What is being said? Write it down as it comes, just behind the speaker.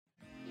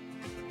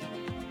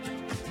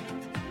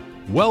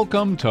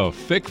Welcome to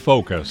FIC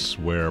Focus,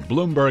 where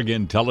Bloomberg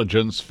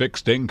Intelligence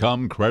fixed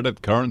income,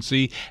 credit,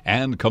 currency,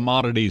 and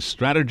commodities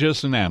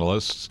strategists and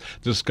analysts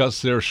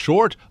discuss their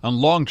short and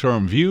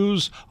long-term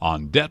views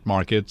on debt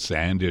markets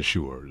and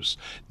issuers.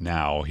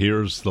 Now,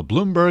 here's the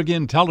Bloomberg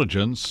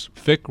Intelligence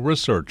FIC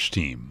research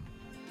team.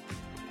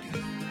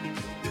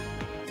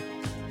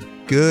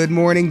 Good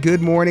morning,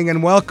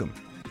 and welcome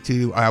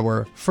to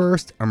our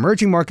first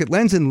Emerging Market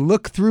Lens and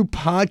Look-Through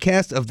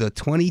podcast of the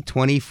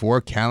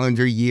 2024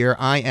 calendar year.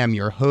 I am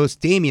your host,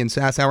 Damian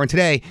Sassower, and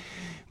today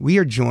we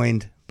are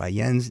joined by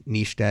Jens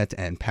Nystedt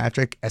and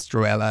Patrick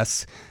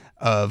Esteruelas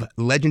of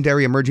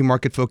legendary emerging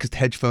market-focused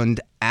hedge fund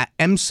at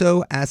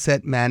Emso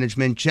Asset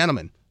Management.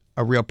 Gentlemen,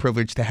 a real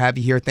privilege to have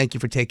you here. Thank you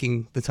for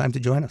taking the time to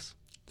join us.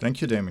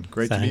 Thank you, Damon.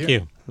 Great to be here.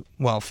 Thank you.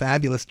 Well,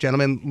 fabulous,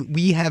 gentlemen.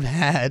 We have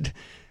had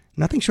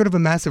nothing short of a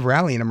massive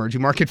rally in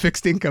emerging market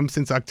fixed income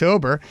since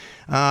October.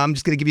 I'm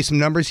just going to give you some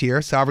numbers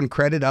here. Sovereign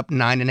credit up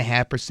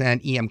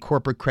 9.5%, EM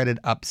corporate credit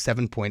up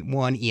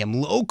 7.1%, EM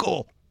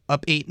local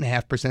up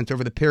 8.5%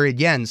 over the period.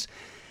 Jens,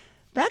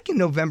 back in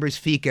November's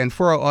FICA, and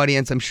for our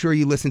audience, I'm sure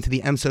you listened to the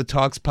Emso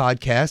Talks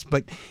podcast,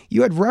 but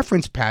you had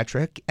referenced,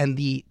 Patrick, and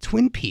the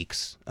twin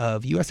peaks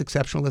of U.S.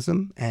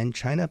 exceptionalism and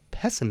China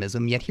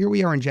pessimism. Yet here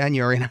we are in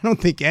January, and I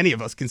don't think any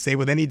of us can say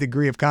with any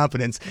degree of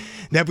confidence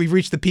that we've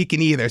reached the peak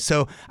in either.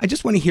 So I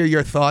just want to hear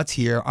your thoughts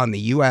here on the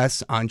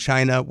U.S., on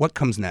China. What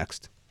comes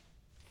next?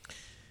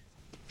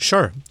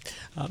 Sure.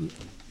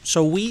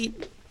 So we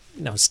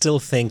still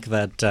think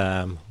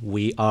that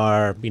we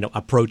are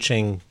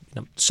approaching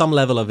some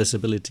level of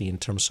visibility in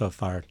terms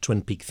of our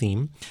Twin Peak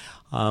theme.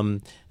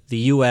 The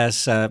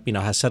U.S.,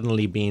 has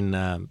suddenly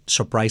been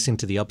surprising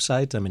to the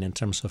upside, in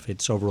terms of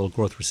its overall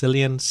growth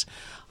resilience.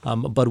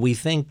 But we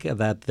think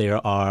that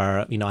there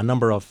are, a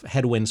number of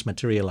headwinds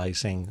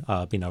materializing,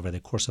 over the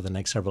course of the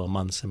next several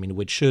months,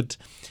 which should,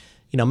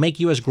 make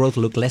U.S. growth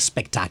look less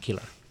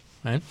spectacular.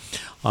 Right,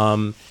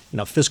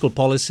 fiscal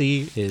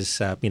policy is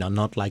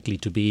not likely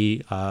to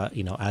be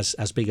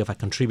as big of a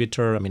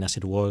contributor as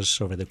it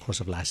was over the course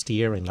of last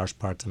year, in large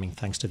part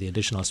thanks to the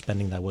additional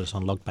spending that was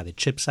unlocked by the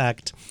CHIPS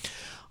Act.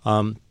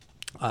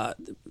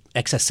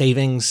 Excess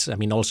savings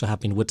also have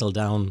been whittled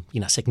down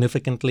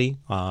significantly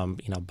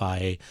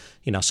by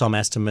some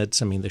estimates.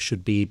 They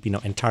should be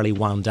entirely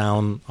wound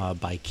down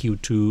by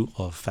Q2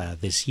 of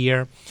this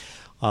year.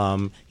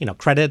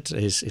 Credit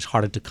is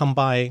harder to come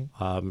by.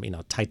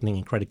 Tightening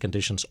in credit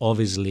conditions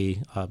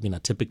obviously,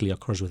 typically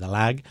occurs with a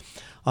lag.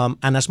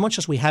 And as much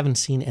as we haven't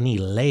seen any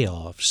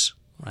layoffs,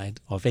 right,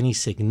 of any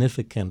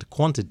significant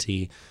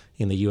quantity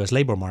in the U.S.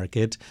 labor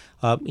market,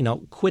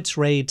 quits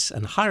rates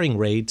and hiring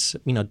rates,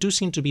 do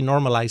seem to be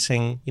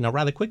normalizing,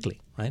 rather quickly,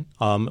 right?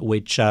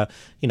 Which,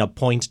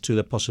 point to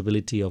the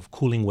possibility of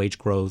cooling wage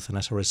growth and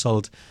as a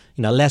result,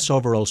 less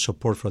overall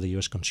support for the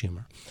U.S.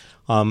 consumer.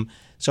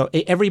 So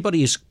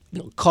everybody is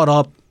caught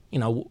up,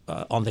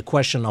 on the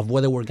question of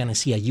whether we're going to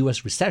see a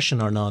U.S.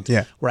 recession or not.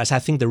 Yeah. Whereas I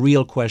think the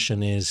real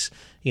question is,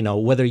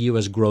 whether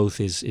U.S. growth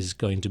is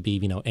going to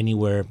be,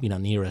 anywhere,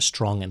 near as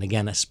strong and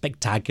again as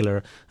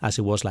spectacular as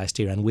it was last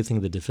year. And we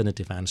think the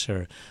definitive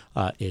answer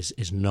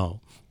is no.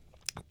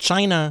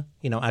 China,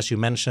 as you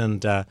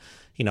mentioned,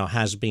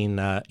 has been,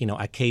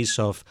 a case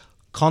of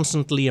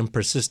constantly and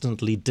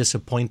persistently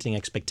disappointing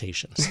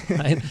expectations,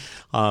 right?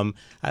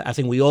 I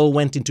think we all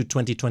went into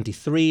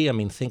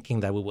 2023,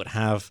 thinking that we would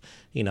have,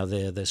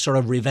 the sort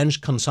of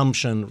revenge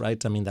consumption, right?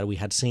 That we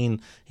had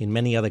seen in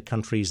many other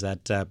countries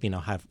that,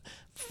 have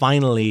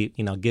finally,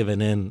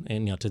 given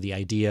in, to the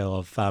idea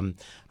of,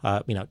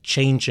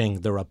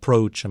 changing their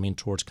approach,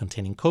 towards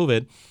containing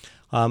COVID.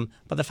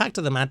 But the fact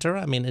of the matter,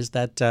 is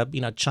that,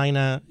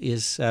 China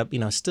is,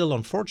 still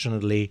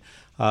unfortunately,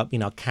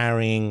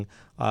 carrying,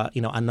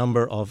 a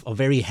number of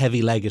very heavy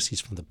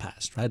legacies from the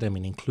past, right?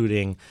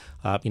 including,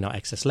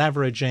 excess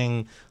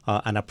leveraging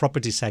and a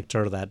property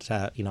sector that,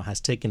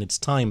 has taken its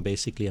time,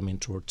 basically,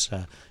 towards,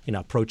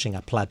 approaching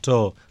a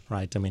plateau,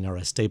 right? or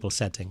a stable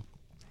setting.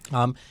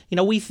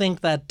 We think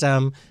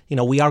that,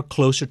 we are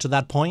closer to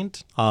that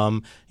point.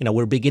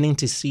 We're beginning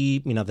to see,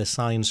 the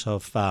signs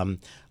of,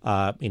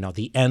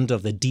 the end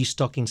of the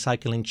destocking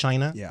cycle in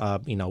China,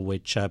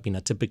 which,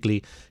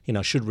 typically,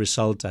 should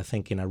result, I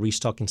think, in a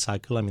restocking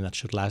cycle. That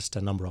should last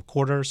a number of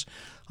quarters.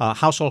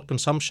 Household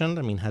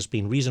consumption, has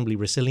been reasonably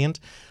resilient.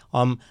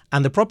 And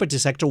the property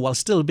sector, while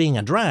still being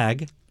a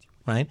drag,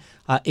 right,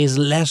 is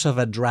less of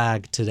a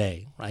drag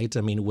today, right?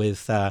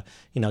 With,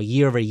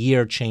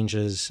 year-over-year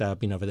changes,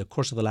 over the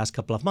course of the last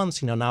couple of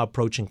months, now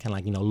approaching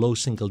kind of low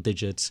single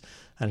digits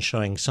and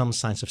showing some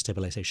signs of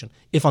stabilization.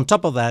 If on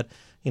top of that,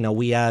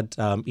 we add,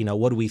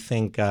 what we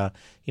think,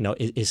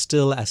 is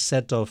still a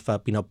set of,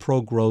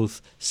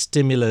 pro-growth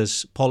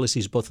stimulus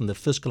policies, both on the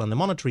fiscal and the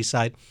monetary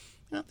side,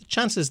 the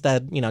chances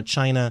that,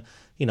 China,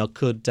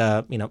 could,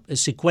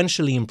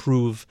 sequentially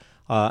improve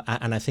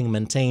and I think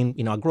maintain,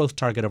 a growth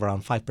target of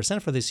around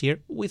 5% for this year,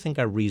 we think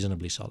are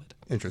reasonably solid.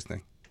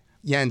 Interesting.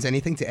 Jens,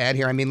 anything to add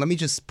here? I mean, let me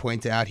just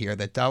point out here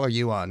that dollar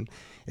yuan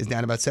is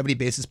down about 70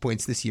 basis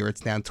points this year.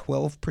 It's down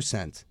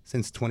 12%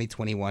 since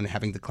 2021,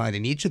 having declined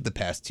in each of the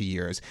past 2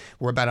 years.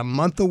 We're about a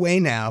month away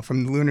now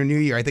from the Lunar New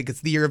Year. I think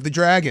it's the year of the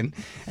dragon.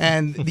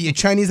 And the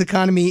Chinese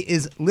economy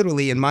is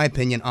literally, in my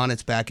opinion, on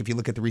its back. If you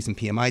look at the recent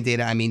PMI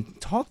data, I mean,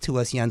 talk to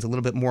us, Jens, a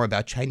little bit more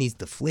about Chinese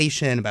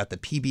deflation, about the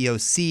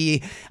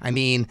PBOC. I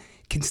mean,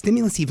 can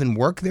stimulus even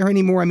work there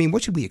anymore? I mean,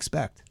 what should we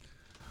expect?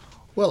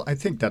 Well, I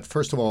think that,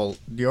 first of all,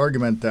 the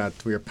argument that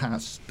we are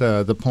past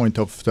the point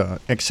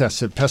of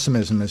excessive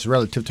pessimism is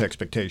relative to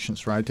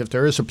expectations, right? If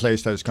there is a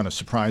place that is going to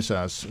surprise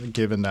us,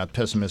 given that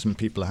pessimism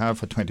people have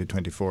for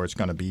 2024, it's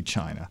going to be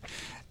China.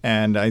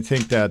 And I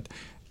think that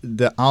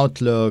the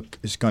outlook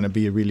is going to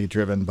be really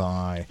driven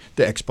by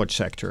the export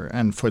sector.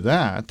 And for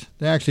that,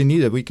 they actually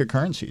need a weaker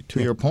currency,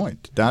 to your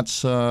point.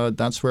 That's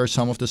where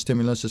some of the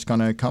stimulus is going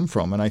to come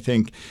from. And I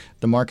think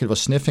the market was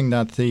sniffing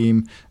that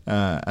theme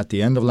at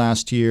the end of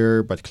last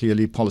year, but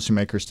clearly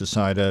policymakers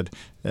decided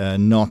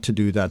not to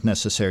do that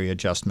necessary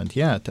adjustment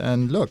yet.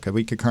 And look, a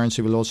weaker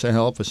currency will also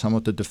help with some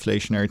of the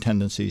deflationary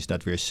tendencies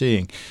that we're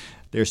seeing.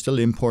 They're still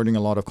importing a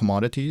lot of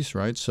commodities,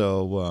 right?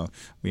 So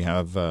we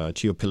have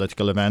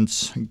geopolitical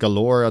events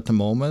galore at the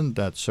moment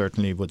that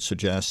certainly would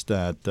suggest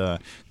that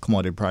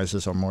commodity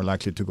prices are more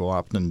likely to go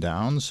up than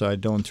down. So I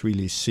don't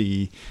really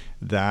see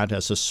that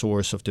as a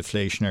source of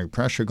deflationary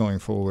pressure going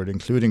forward,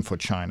 including for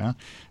China.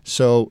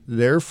 So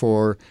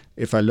therefore,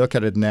 if I look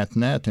at it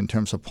net-net in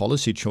terms of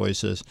policy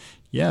choices,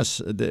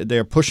 yes,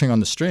 they're pushing on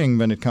the string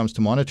when it comes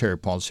to monetary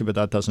policy, but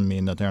that doesn't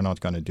mean that they're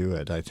not going to do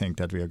it. I think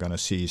that we are going to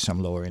see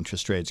some lower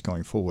interest rates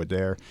going forward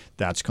there.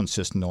 That's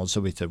consistent also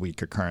with a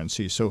weaker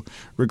currency. So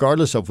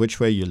regardless of which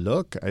way you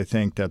look, I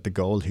think that the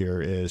goal here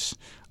is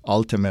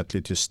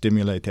ultimately to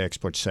stimulate the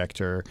export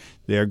sector.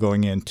 They're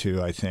going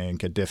into, I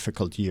think, a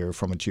difficult year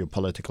from a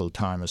geopolitical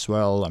time as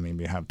well. I mean,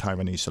 we have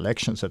Taiwanese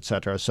elections, et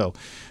cetera. So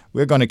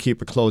we're going to keep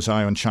a close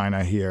eye on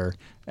China here.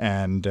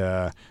 And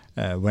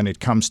when it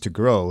comes to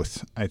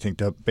growth, I think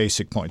the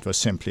basic point was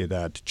simply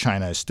that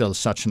China is still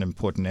such an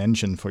important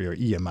engine for your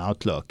EM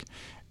outlook.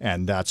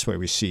 And that's where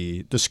we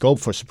see the scope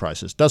for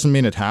surprises. Doesn't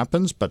mean it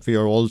happens, but we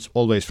are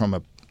always from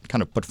a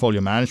kind of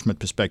portfolio management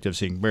perspective,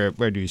 seeing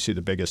where do you see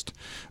the biggest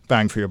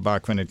bang for your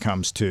buck when it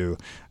comes to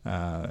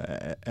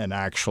an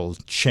actual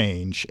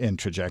change in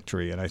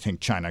trajectory. And I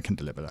think China can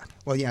deliver that.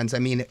 Well, Jens, I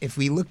mean, if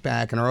we look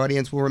back, and our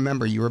audience will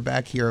remember, you were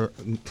back here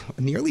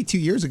nearly 2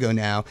 years ago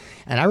now,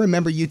 and I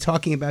remember you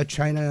talking about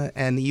China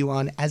and the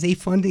yuan as a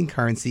funding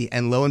currency,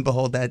 and lo and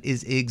behold, that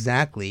is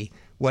exactly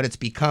what it's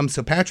become.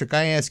 So, Patrick,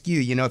 I ask you,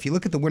 if you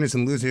look at the winners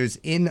and losers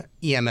in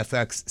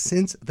EMFX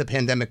since the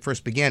pandemic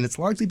first began, it's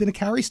largely been a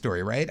carry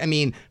story, right? I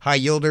mean, high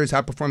yielders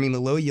outperforming the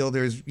low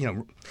yielders,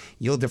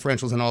 yield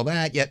differentials and all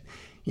that. Yet,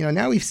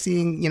 now we've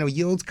seen,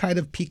 yields kind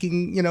of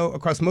peaking,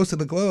 across most of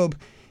the globe.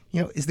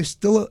 Is there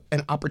still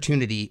an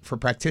opportunity for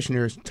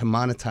practitioners to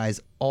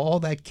monetize all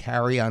that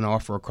carry on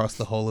offer across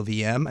the whole of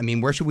EM? I mean,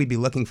 where should we be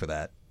looking for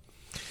that?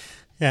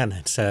 Yeah, and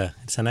it's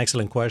an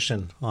excellent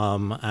question,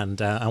 and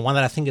one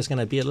that I think is going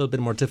to be a little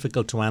bit more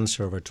difficult to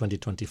answer over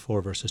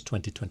 2024 versus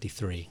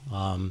 2023.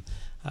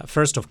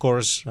 First, of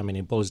course, I mean,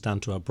 it boils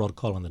down to a broad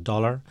call on the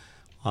dollar,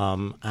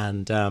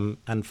 and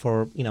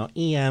for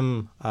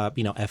EM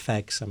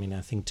FX. I mean,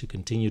 I think to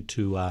continue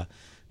to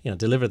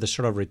deliver the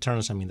sort of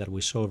returns that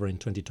we saw over in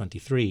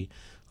 2023,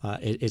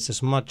 it's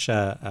as much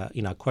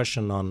a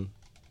question on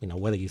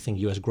whether you think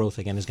U.S. growth,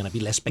 again, is going to be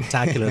less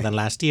spectacular than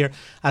last year,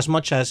 as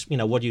much as,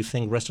 what you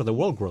think rest of the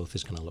world growth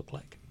is going to look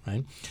like,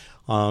 right?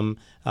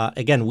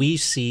 Again, we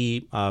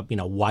see,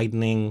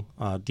 widening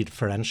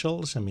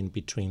differentials,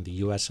 between the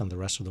U.S. and the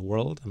rest of the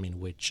world,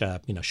 which,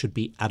 should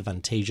be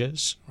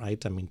advantageous,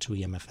 right, to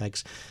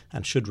EMFX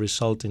and should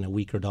result in a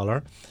weaker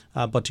dollar.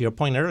 But to your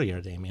point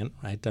earlier, Damian,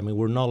 right,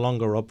 we're no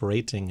longer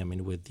operating,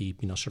 with the,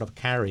 sort of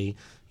carry,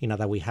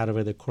 that we had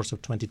over the course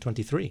of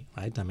 2023,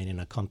 right? In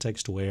a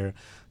context where,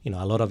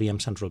 a lot of EM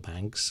central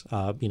banks,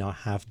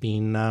 have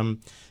been,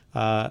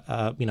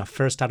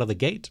 first out of the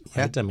gate,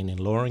 right? Yeah. In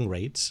lowering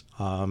rates,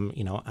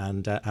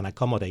 and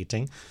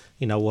accommodating,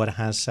 what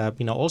has,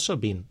 also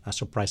been a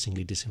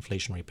surprisingly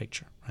disinflationary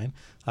picture, right?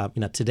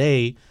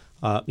 Today,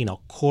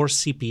 core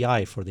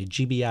CPI for the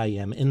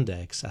GBIM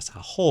index as a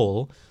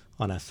whole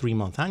on a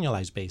 3-month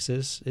annualized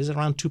basis is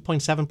around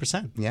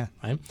 2.7%. Yeah.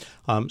 Right.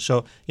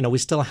 So, we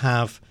still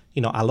have,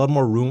 a lot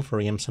more room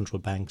for EM central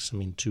banks,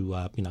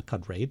 to,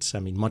 cut rates.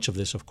 Much of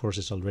this, of course,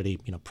 is already,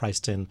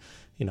 priced in,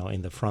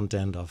 in the front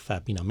end of,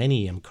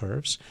 many EM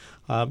curves,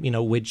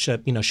 which,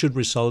 should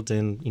result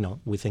in,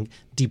 we think,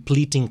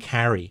 depleting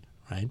carry,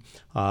 right?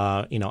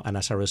 And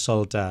as a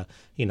result, a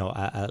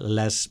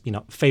less,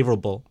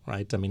 favorable,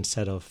 right?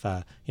 Set of,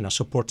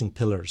 supporting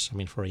pillars,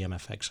 for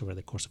EMFX over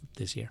the course of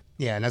this year.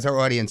 Yeah, and as our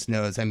audience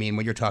knows,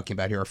 what you're talking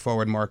about here are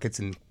forward markets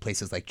in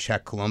places like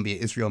Czech, Colombia,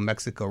 Israel,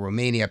 Mexico,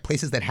 Romania,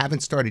 places that haven't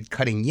started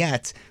cutting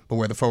yet, but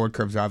where the forward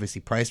curves are obviously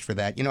priced for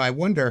that. I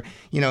wonder,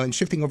 and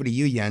shifting over to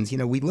you, Jens,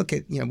 we look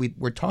at,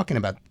 we're talking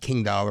about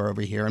King dollar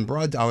over here, and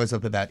broad dollar's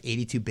up about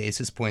 82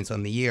 basis points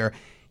on the year,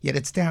 yet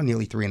it's down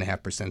nearly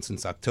 3.5%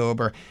 since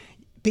October.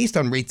 based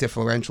on rate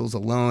differentials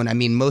alone, I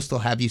mean, most will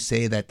have you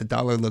say that the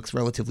dollar looks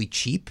relatively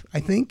cheap, I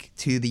think,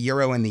 to the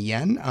euro and the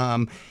yen.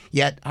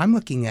 Yet I'm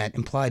looking at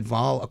implied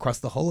vol across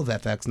the whole of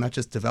FX, not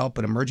just developed,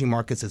 but emerging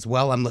markets as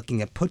well. I'm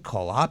looking at put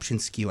call option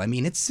skew. I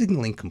mean, it's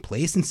signaling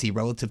complacency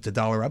relative to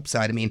dollar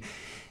upside. I mean,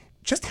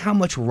 just how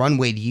much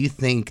runway do you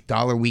think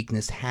dollar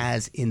weakness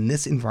has in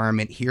this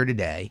environment here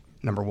today,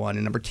 number one?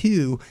 And number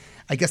two,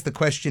 I guess the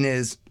question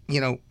is,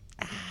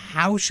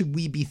 how should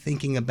we be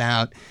thinking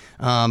about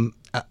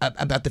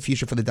the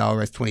future for the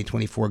dollar as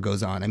 2024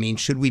 goes on? I mean,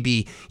 should we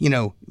be,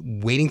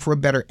 waiting for a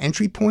better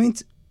entry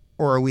point,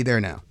 or are we there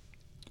now?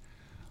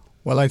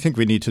 Well, I think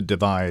we need to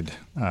divide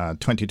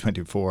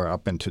 2024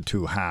 up into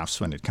two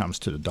halves when it comes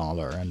to the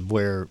dollar, and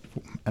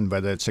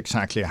whether it's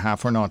exactly a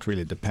half or not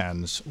really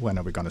depends when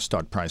are we going to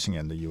start pricing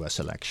in the U.S.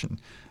 election.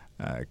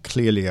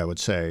 Clearly, I would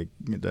say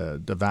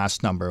the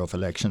vast number of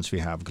elections we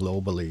have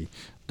globally,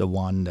 the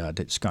one that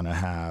it's going to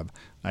have,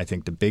 I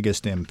think, the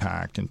biggest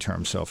impact in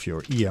terms of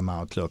your EM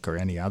outlook or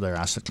any other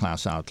asset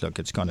class outlook,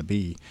 it's going to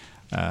be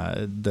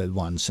the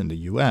ones in the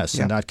U.S.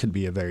 Yeah. And that could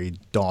be a very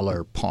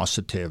dollar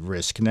positive,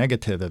 risk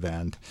negative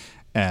event.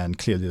 And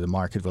clearly the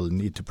market will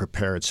need to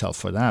prepare itself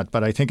for that.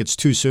 But I think it's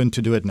too soon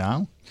to do it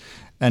now.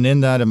 And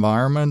in that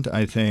environment,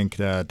 I think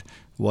that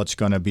what's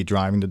going to be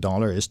driving the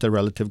dollar is the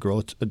relative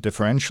growth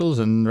differentials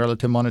and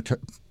relative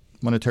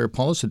monetary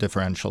policy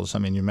differentials. I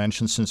mean, you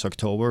mentioned since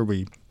October,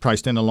 we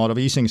priced in a lot of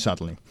easing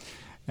suddenly.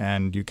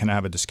 And you can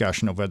have a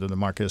discussion of whether the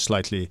market is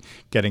slightly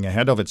getting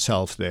ahead of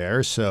itself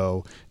there.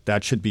 So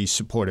that should be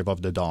supportive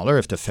of the dollar.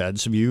 If the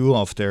Fed's view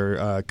of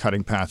their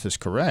cutting path is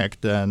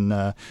correct,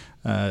 then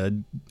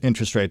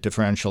interest rate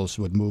differentials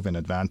would move in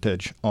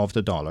advantage of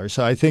the dollar.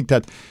 So I think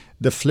that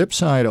the flip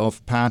side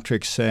of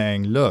Patrick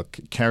saying, look,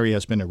 carry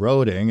has been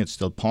eroding, it's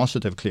still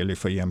positive clearly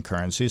for EM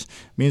currencies,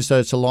 means that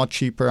it's a lot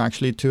cheaper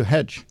actually to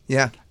hedge.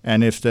 Yeah.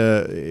 And if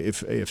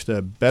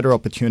the better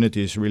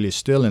opportunity is really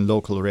still in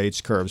local rates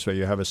curves where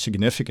you have a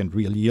significant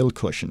real yield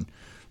cushion,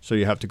 so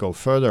you have to go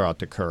further out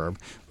the curve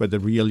where the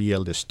real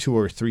yield is 2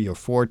 or 3 or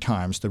 4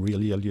 times the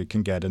real yield you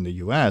can get in the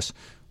U.S.,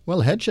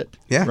 well, hedge it,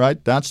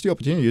 right? That's the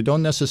opportunity. You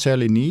don't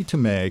necessarily need to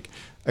make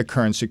a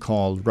currency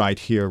call right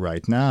here,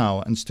 right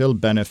now, and still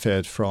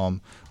benefit from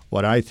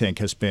what I think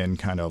has been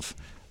kind of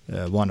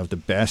one of the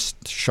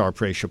best Sharpe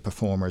ratio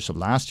performers of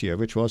last year,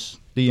 which was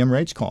the EM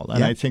rates call.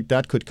 And I think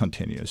that could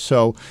continue.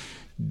 So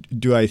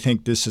do I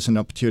think this is an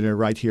opportunity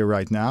right here,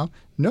 right now?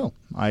 No.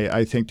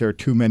 I think there are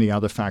too many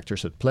other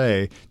factors at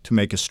play to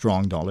make a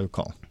strong dollar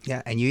call.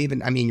 Yeah, and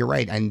you're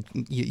right. And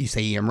you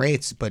say EM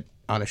rates, but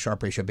on a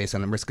Sharpe ratio based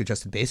on a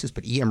risk-adjusted basis,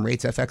 but EM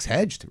rates FX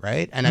hedged,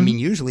 right? And I mean,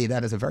 usually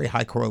that is a very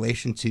high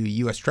correlation to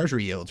U.S.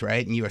 Treasury yields,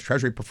 right? And U.S.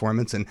 Treasury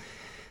performance. And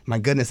my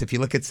goodness, if you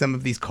look at some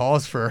of these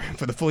calls for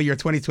the full year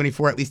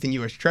 2024, at least in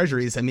U.S.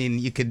 Treasuries, I mean,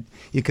 you could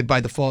by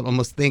default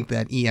almost think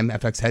that EM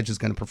FX hedge is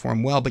going to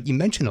perform well. But you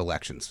mentioned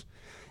elections.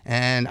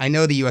 And I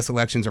know the U.S.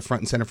 elections are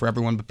front and center for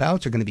everyone, but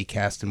ballots are going to be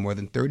cast in more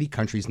than 30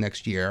 countries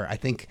next year. I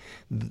think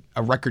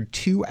a record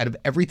 2 out of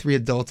every 3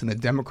 adults in the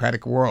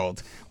democratic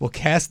world will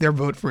cast their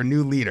vote for a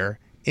new leader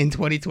in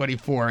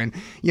 2024. And,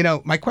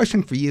 my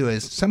question for you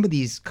is some of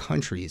these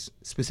countries,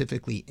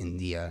 specifically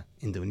India,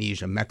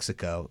 Indonesia,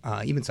 Mexico,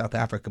 even South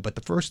Africa, but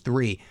the first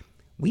 3,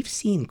 we've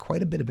seen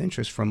quite a bit of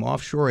interest from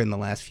offshore in the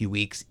last few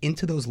weeks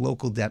into those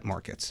local debt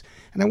markets.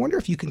 And I wonder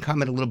if you can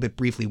comment a little bit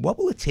briefly, what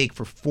will it take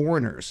for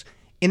foreigners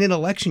in an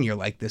election year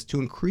like this to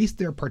increase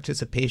their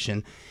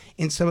participation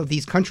in some of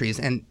these countries?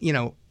 And,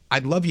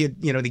 I'd love you,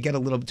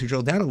 to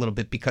drill down a little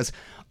bit because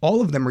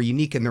all of them are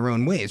unique in their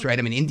own ways, right?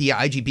 I mean, India,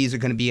 IGBs are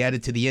going to be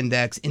added to the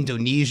index.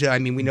 Indonesia, I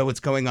mean, we know what's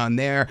going on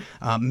there.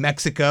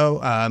 Mexico,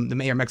 the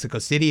mayor of Mexico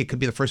City, it could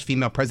be the first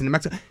female president of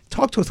Mexico.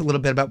 Talk to us a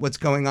little bit about what's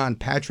going on.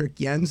 Patrick,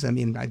 Jens, I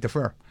mean, I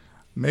defer.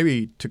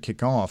 Maybe to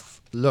kick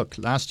off, look,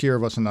 last year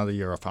was another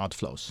year of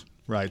outflows.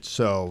 Right,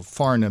 so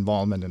foreign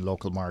involvement in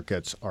local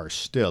markets are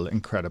still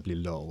incredibly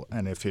low.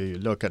 And if you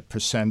look at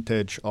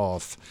percentage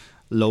of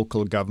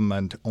local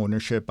government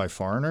ownership by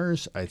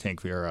foreigners, I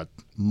think we are at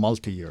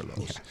multi-year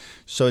lows. Yeah.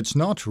 So it's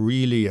not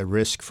really a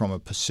risk from a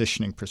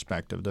positioning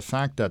perspective. The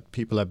fact that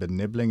people have been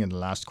nibbling in the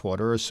last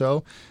quarter or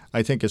so,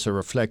 I think is a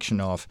reflection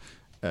of,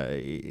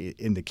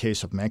 in the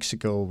case of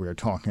Mexico, we're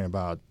talking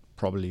about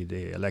probably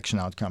the election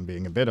outcome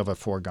being a bit of a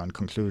foregone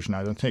conclusion.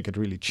 I don't think it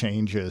really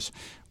changes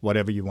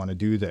whatever you want to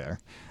do there.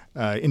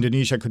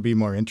 Indonesia could be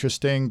more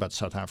interesting, but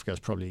South Africa is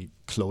probably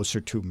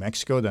closer to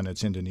Mexico than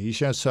it's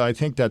Indonesia. So I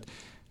think that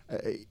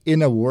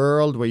in a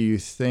world where you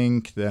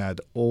think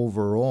that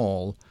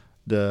overall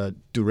the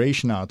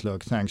duration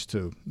outlook, thanks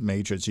to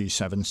major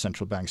G7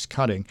 central banks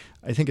cutting,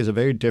 I think is a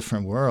very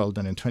different world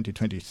than in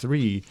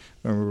 2023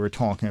 when we were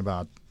talking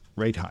about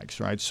rate hikes,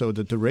 right? So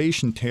the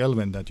duration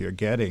tailwind that you're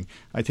getting,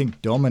 I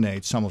think,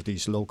 dominates some of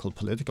these local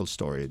political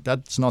stories.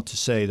 That's not to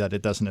say that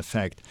it doesn't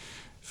affect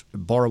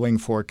borrowing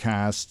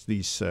forecasts.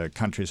 These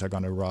countries are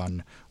going to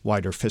run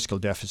wider fiscal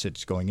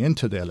deficits going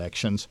into the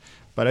elections.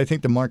 But I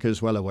think the market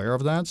is well aware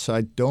of that. So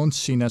I don't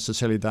see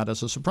necessarily that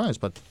as a surprise.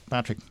 But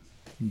Patrick,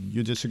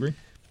 you disagree?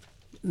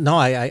 No,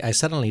 I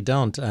certainly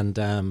don't. And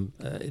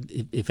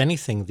if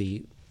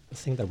anything,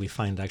 thing that we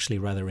find actually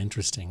rather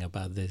interesting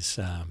about this,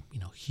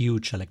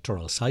 huge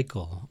electoral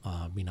cycle,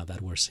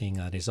 that we're seeing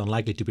that is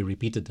unlikely to be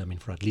repeated,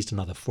 for at least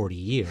another 40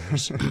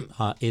 years,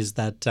 is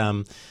that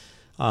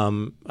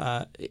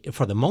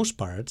for the most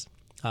part,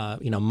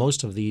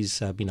 most of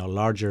these,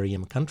 larger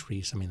EM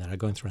countries, that are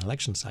going through an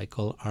election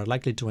cycle are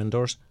likely to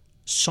endorse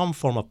some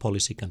form of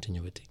policy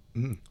continuity.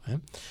 Right?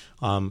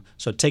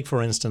 So take,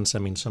 for instance,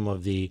 some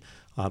of the,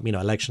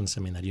 elections,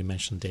 that you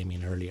mentioned,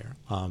 Damian, earlier.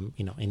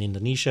 In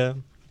Indonesia,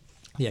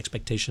 the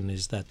expectation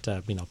is that,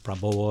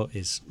 Prabowo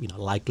is,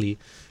 likely,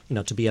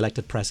 to be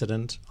elected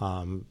president,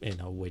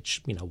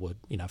 which, would,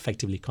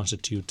 effectively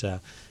constitute,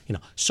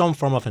 some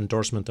form of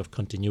endorsement of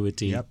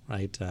continuity,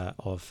 right,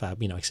 of,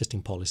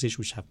 existing policies,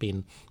 which have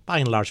been, by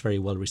and large, very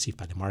well received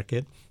by the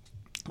market.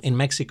 In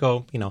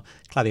Mexico,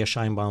 Claudia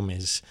Sheinbaum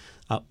is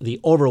the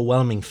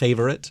overwhelming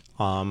favorite,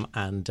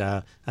 and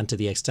to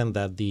the extent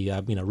that the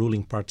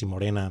ruling party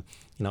Morena,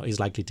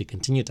 is likely to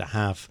continue to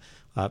have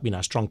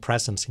a strong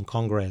presence in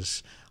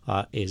Congress,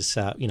 is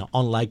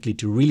unlikely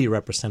to really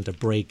represent a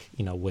break,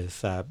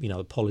 with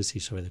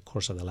policies over the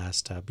course of the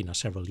last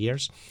several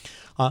years.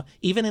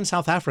 Even in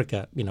South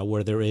Africa,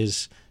 where there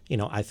is,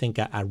 I think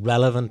a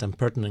relevant and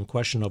pertinent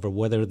question over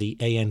whether the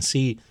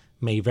ANC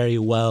may very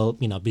well,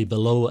 be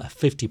below a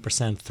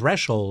 50%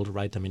 threshold,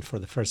 right? For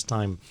the first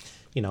time,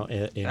 in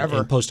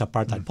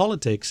post-apartheid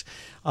politics.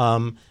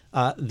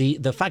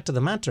 The fact of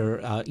the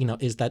matter,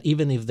 is that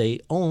even if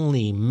they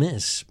only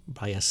miss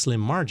by a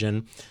slim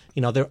margin,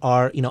 there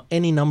are,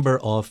 any number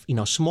of,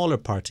 smaller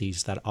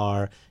parties that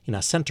are,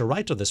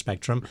 center-right of the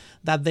spectrum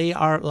that they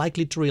are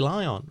likely to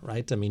rely on,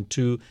 right?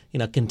 To,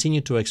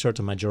 continue to exert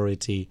a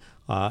majority,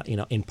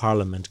 in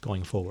Parliament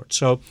going forward.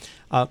 So,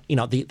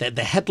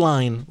 the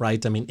headline,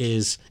 right,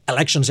 is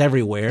elections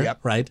everywhere,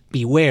 right?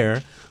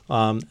 Beware.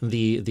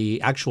 The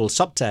actual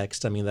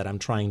subtext, that I'm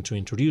trying to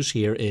introduce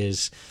here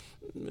is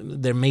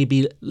there may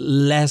be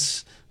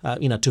less,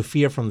 to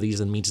fear from these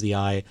than meets the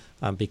eye,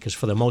 because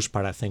for the most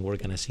part, I think we're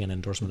going to see an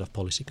endorsement of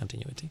policy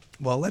continuity.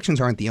 Well,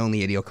 elections aren't the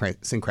only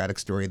idiosyncratic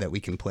story that we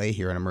can play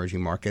here in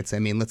emerging markets.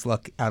 Let's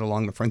look out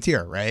along the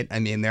frontier, right?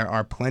 There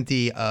are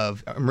plenty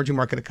of emerging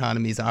market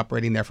economies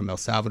operating there, from El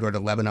Salvador to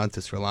Lebanon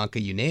to Sri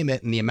Lanka, you name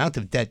it, and the amount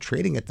of debt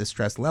trading at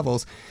distressed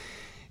levels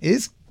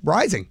is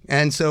rising.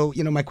 And so,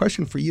 my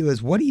question for you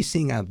is, what are you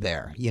seeing out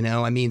there?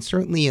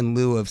 Certainly in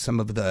lieu of some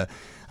of the,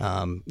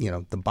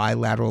 the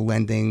bilateral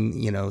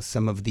lending,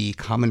 some of the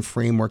common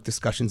framework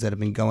discussions that have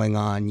been going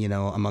on,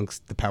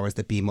 amongst the powers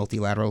that be,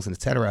 multilaterals, and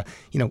et cetera.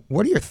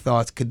 What are your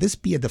thoughts? Could this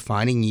be a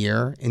defining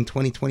year in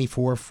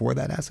 2024 for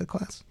that asset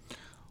class?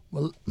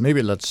 Well,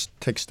 maybe let's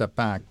take a step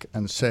back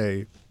and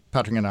say,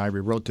 Patrick and I, we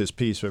wrote this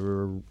piece where we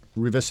were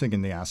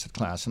revisiting the asset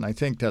class. And I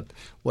think that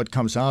what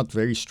comes out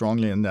very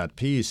strongly in that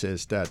piece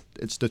is that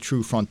it's the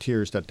true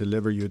frontiers that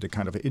deliver you the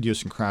kind of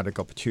idiosyncratic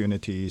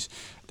opportunities,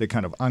 the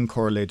kind of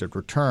uncorrelated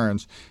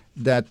returns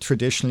that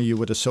traditionally you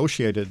would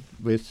associate it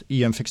with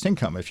EM fixed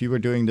income. If you were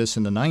doing this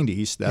in the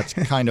 90s, that's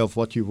kind of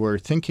what you were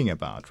thinking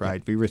about,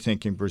 right? We were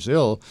thinking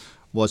Brazil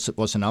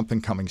was an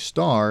up-and-coming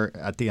star.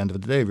 At the end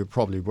of the day, we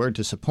probably were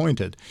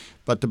disappointed.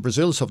 But the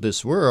Brazils of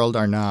this world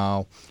are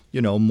now,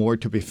 more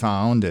to be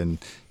found in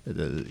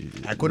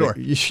Ecuador.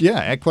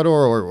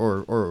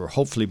 Ecuador, or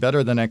hopefully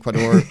better than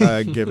Ecuador,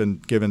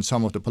 given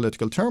some of the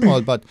political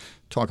turmoil. But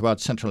talk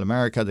about Central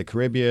America, the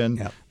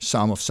Caribbean,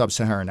 some of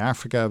sub-Saharan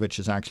Africa, which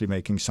is actually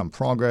making some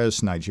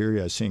progress.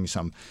 Nigeria is seeing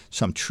some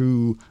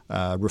true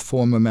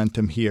reform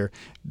momentum here.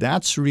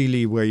 That's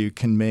really where you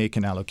can make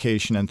an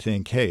allocation and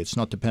think, hey, it's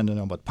not dependent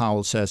on what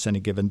Powell says any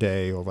given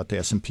day or what the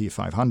S&P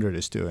 500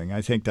 is doing.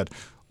 I think that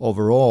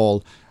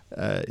overall,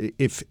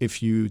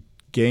 if you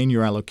gain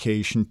your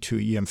allocation to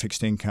EM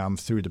fixed income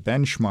through the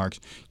benchmarks,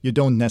 you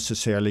don't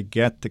necessarily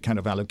get the kind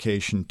of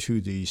allocation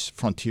to these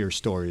frontier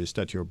stories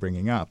that you're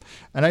bringing up.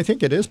 And I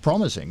think it is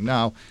promising.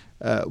 Now,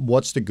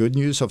 what's the good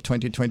news of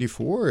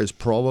 2024 is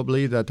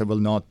probably that there will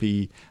not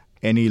be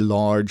any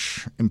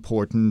large,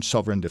 important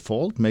sovereign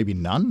default, maybe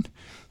none.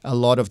 A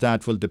lot of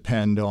that will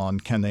depend on,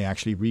 can they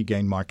actually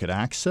regain market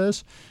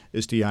access?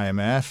 Is the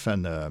IMF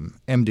and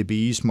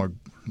MDBs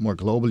more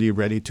globally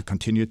ready to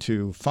continue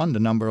to fund a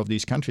number of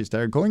these countries?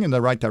 They're going in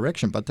the right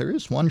direction, but there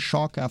is one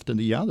shock after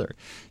the other.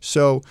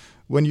 So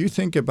when you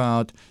think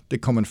about the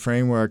common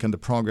framework and the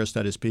progress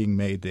that is being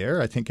made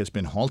there, I think it's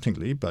been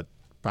haltingly, but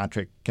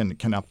Patrick can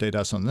update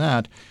us on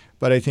that.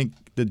 But I think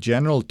the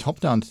general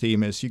top-down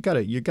theme is you got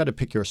to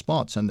pick your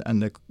spots,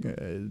 and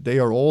they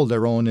are all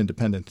their own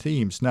independent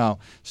themes. Now,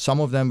 some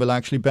of them will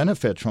actually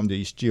benefit from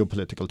these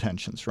geopolitical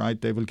tensions, right?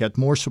 They will get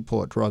more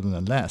support rather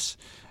than less,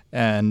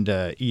 and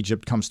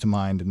Egypt comes to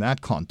mind in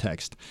that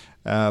context.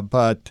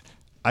 But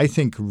I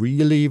think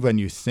really when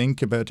you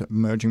think about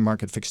emerging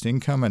market fixed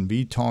income and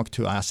we talk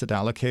to asset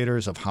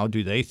allocators of how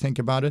do they think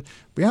about it,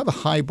 we have a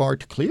high bar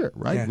to clear,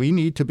 right? Yeah. We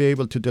need to be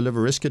able to deliver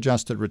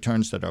risk-adjusted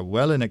returns that are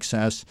well in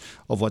excess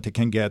of what they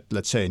can get,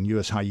 let's say, in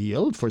U.S. high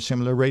yield for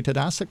similar rated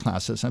asset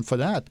classes. And for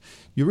that,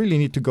 you really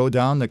need to go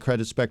down the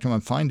credit spectrum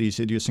and find these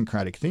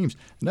idiosyncratic themes.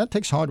 And that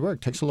takes hard work,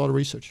 takes a lot of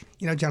research.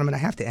 Gentlemen, I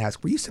have to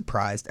ask, were you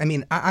surprised? I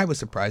mean, I was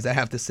surprised, I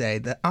have to say.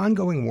 The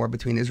ongoing war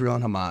between Israel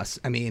and Hamas,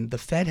 I mean, the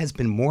Fed has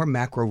been more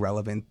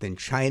macro-relevant than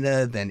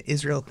China, than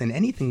Israel, than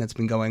anything that's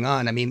been going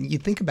on. I mean, you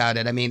think about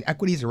it. I mean,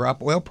 equities are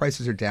up, oil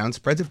prices are down,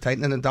 spreads have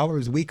tightened, and the dollar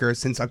is weaker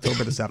since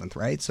October the 7th,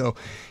 right? So,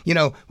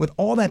 with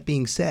all that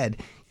being said,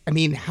 I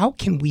mean, how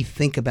can we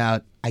think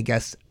about, I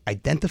guess,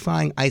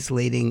 identifying,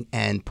 isolating,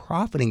 and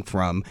profiting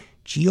from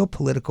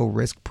geopolitical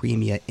risk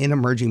premia in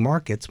emerging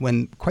markets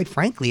when, quite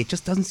frankly, it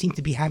just doesn't seem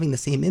to be having the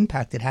same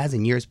impact it has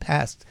in years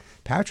past?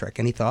 Patrick,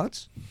 any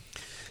thoughts?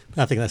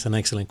 I think that's an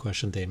excellent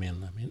question,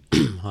 Damian. I mean,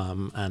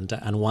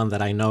 and one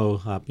that I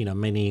know,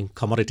 many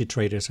commodity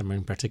traders, I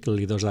mean,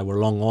 particularly those that were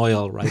long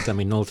oil, right? I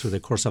mean, all through the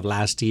course of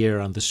last year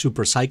on the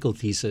super cycle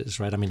thesis,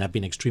 right? I mean, I've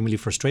been extremely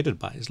frustrated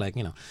by. It's like,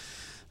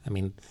 I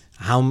mean,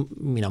 how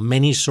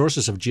many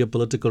sources of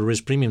geopolitical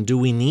risk premium do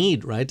we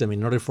need, right? I mean,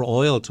 in order for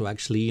oil to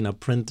actually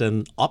print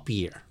an up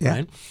year, yeah.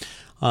 right?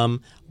 I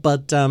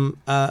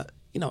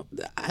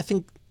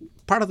think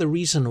part of the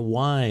reason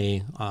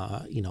why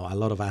a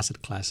lot of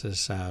asset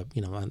classes,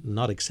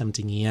 not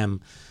exempting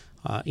EM,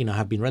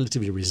 have been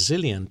relatively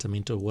resilient, I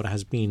mean, to what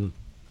has been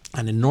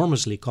an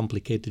enormously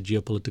complicated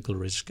geopolitical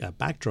risk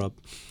backdrop,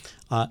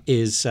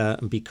 is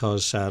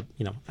because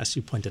as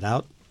you pointed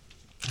out,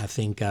 I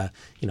think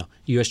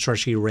U.S.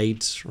 Treasury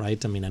rates,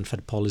 right? I mean, and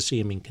Fed policy,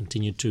 I mean,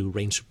 continue to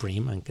reign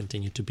supreme and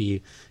continue to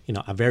be,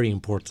 a very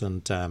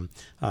important,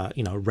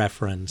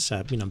 reference,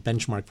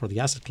 benchmark for the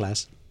asset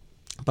class.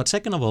 But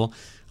second of all,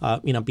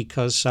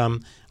 because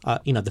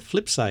the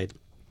flip side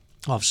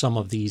of some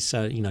of these,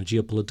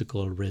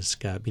 geopolitical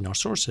risk,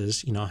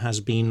 sources,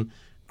 has been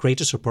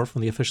greater support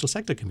from the official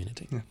sector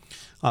community.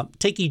 Yeah.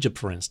 Take Egypt,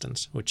 for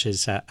instance, which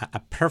is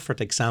a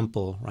perfect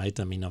example, right?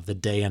 I mean, of the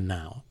day and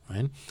now,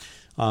 right?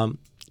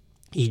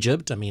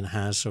 Egypt, I mean,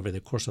 has over the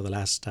course of the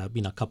last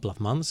couple of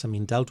months, I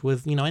mean, dealt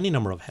with any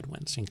number of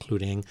headwinds,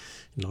 including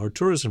lower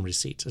tourism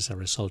receipts as a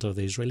result of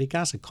the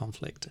Israeli-Gaza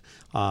conflict,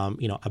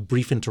 a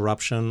brief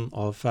interruption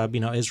of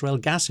Israel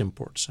gas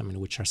imports, I mean,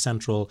 which are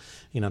central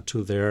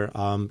to their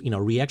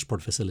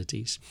re-export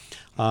facilities,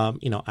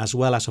 as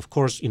well as, of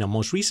course,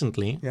 most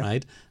recently, yeah.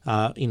 right,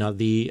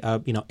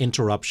 the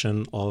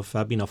interruption of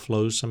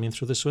flows, I mean,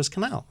 through the Suez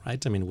Canal,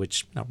 right, I mean,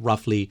 which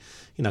roughly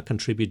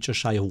contribute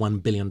just shy of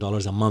 $1 billion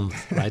a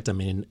month, right, I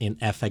mean, in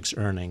FX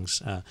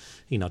earnings,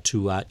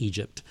 to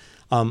Egypt.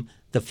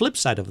 The flip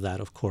side of that,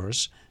 of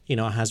course,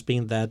 has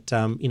been that,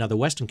 the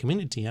Western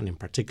community, and in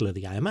particular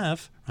the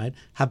IMF, right,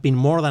 have been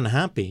more than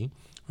happy,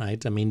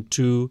 right, I mean,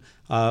 to,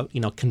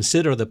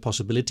 consider the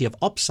possibility of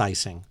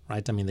upsizing,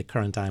 right, I mean, the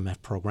current IMF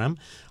program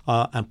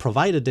and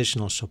provide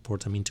additional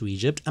support, I mean, to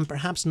Egypt, and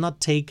perhaps not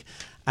take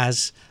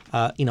as,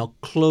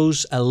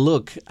 close a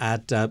look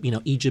at,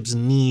 Egypt's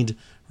need,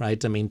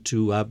 right, I mean,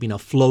 to,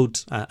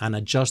 float and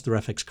adjust their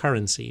FX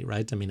currency,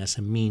 right, I mean, as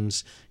a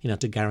means,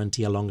 to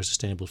guarantee a longer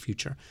sustainable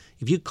future.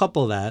 If you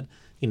couple that,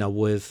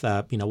 with,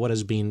 what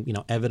has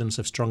been, evidence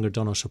of stronger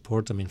donor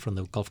support, I mean, from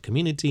the Gulf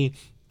community,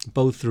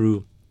 both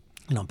through,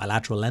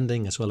 bilateral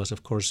lending, as well as,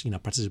 of course,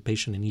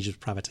 participation in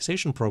Egypt's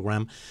privatization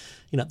program,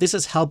 this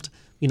has helped,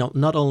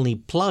 not only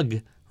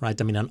plug, right,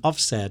 I mean, and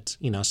offset,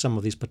 some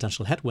of these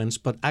potential headwinds,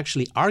 but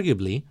actually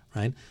arguably,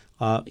 right,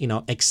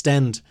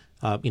 extend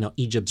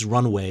Egypt's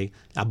runway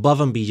above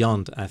and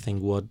beyond, I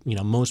think, what,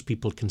 most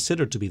people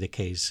consider to be the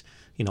case,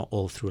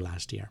 all through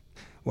last year.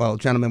 Well,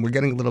 gentlemen, we're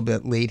getting a little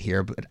bit late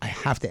here, but I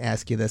have to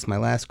ask you this, my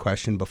last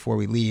question before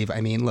we leave.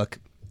 I mean, look,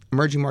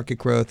 emerging market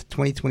growth,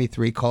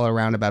 2023, call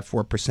around about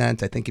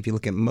 4%. I think if you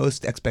look at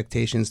most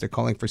expectations, they're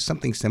calling for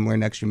something similar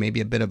next year, maybe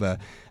a bit of a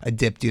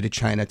dip due to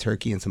China,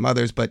 Turkey, and some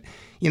others. But,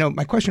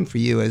 my question for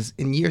you is,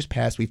 in years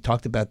past, we've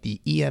talked about the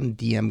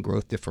EM-DM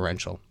growth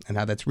differential and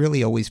how that's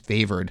really always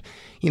favored,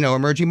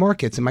 emerging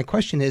markets. And my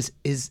question is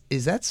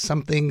that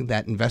something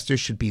that investors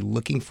should be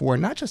looking for,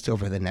 not just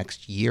over the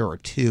next year or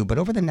two, but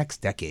over the next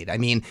decade? I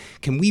mean,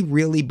 can we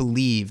really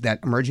believe that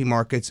emerging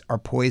markets are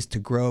poised to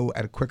grow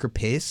at a quicker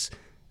pace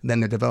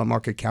than their developed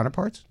market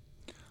counterparts?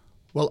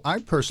 Well, I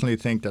personally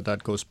think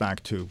that goes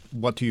back to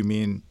what do you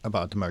mean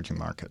about emerging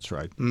markets,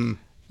 right? Mm.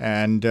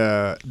 And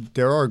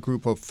there are a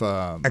group of...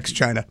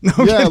 ex-China.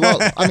 Yeah, well,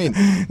 I mean,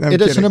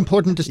 it is an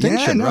important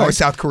distinction, right? Or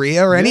South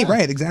Korea or any,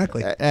 right,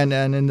 exactly. And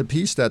in the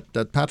piece that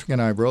Patrick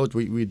and I wrote,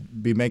 we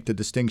make the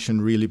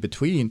distinction really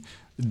between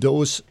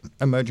those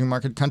emerging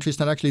market countries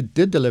that actually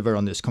did deliver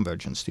on this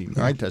convergence theme,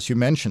 right? As you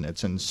mentioned,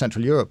 it's in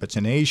Central Europe, it's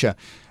in Asia.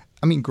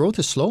 growth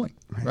is slowing,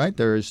 right?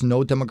 There is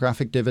no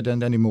demographic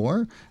dividend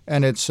anymore,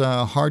 and it's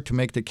hard to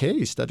make the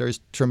case that there's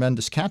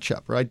tremendous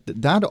catch-up, right?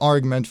 That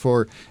argument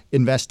for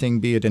investing,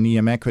 be it in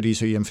EM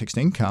equities or EM fixed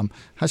income,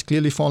 has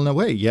clearly fallen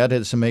away, yet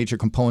it's a major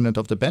component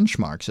of the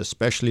benchmarks,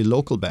 especially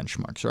local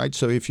benchmarks, right?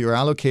 So if you're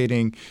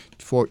allocating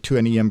to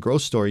an EM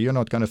growth story, you're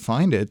not going to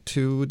find it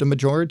to the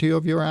majority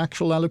of your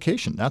actual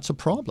allocation. That's a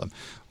problem.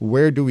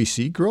 Where do we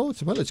see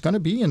growth? Well, it's going to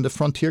be in the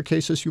frontier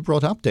cases you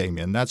brought up,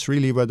 Damian. That's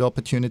really where the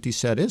opportunity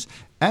set is.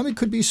 And we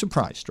could be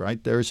surprised,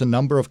 right? There's a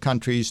number of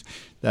countries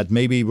that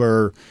maybe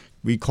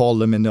we call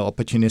them in the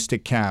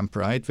opportunistic camp,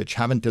 right, which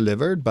haven't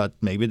delivered, but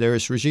maybe there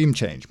is regime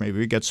change. Maybe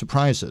we get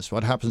surprises.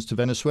 What happens to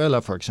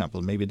Venezuela, for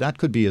example? Maybe that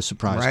could be a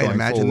surprise right, going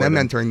imagine forward. them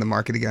entering the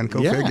market again. Go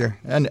figure.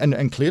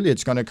 And clearly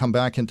it's going to come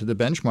back into the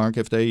benchmark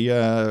if they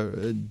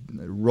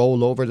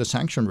roll over the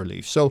sanction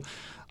relief. So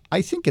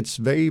I think it's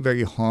very,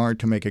 very hard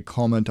to make a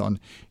comment on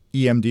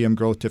EM-DM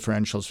growth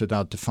differentials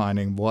without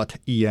defining what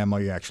EM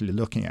are you actually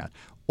looking at.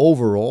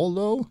 Overall,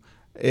 though,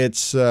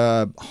 it's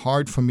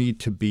hard for me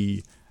to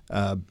be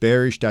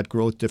bearish that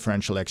growth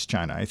differential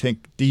ex-China. I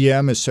think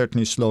DM is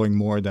certainly slowing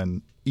more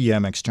than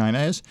EM ex-China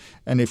is.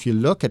 And if you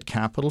look at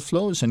capital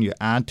flows and you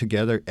add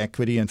together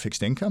equity and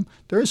fixed income,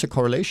 there is a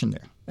correlation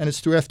there. And it's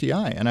through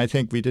FDI. And I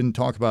think we didn't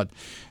talk about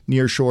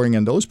nearshoring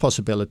and those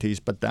possibilities,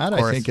 but that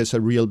I think is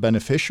a real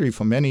beneficiary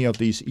for many of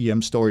these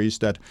EM stories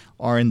that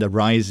are in the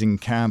rising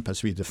camp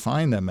as we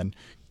define them. And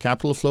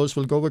capital flows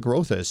will go where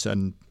growth is.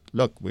 And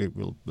look,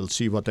 we'll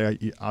see what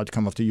the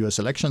outcome of the U.S.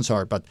 elections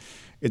are, but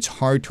it's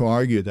hard to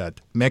argue that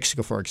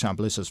Mexico, for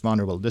example, is as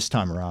vulnerable this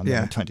time around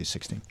than in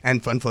 2016.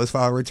 And fund flows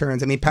follow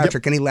returns. I mean,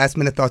 Patrick, any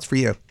last-minute thoughts for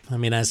you? I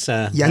mean, as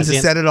Jens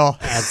has said it all.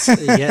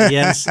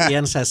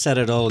 Jens has said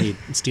it all. He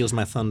steals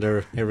my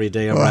thunder every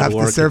day around work. We'll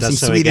have to serve some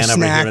Swedish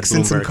snacks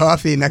and some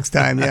coffee next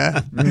time,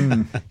 yeah?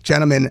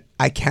 Gentlemen,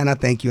 I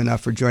cannot thank you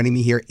enough for joining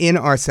me here in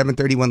our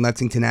 731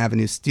 Lexington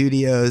Avenue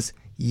studios.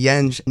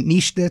 Jens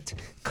Nystedt,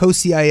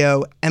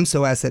 Co-CIO,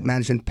 Emso Asset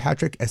Management,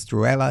 Patrick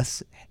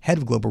Esteruelas, Head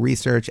of Global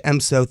Research,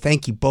 Emso.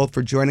 Thank you both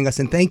for joining us.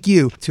 And thank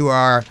you to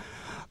our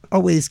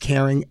always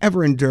caring,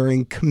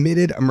 ever-enduring,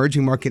 committed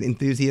emerging market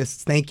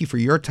enthusiasts. Thank you for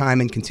your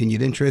time and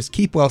continued interest.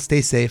 Keep well,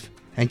 stay safe,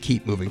 and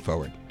keep moving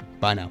forward.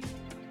 Bye now.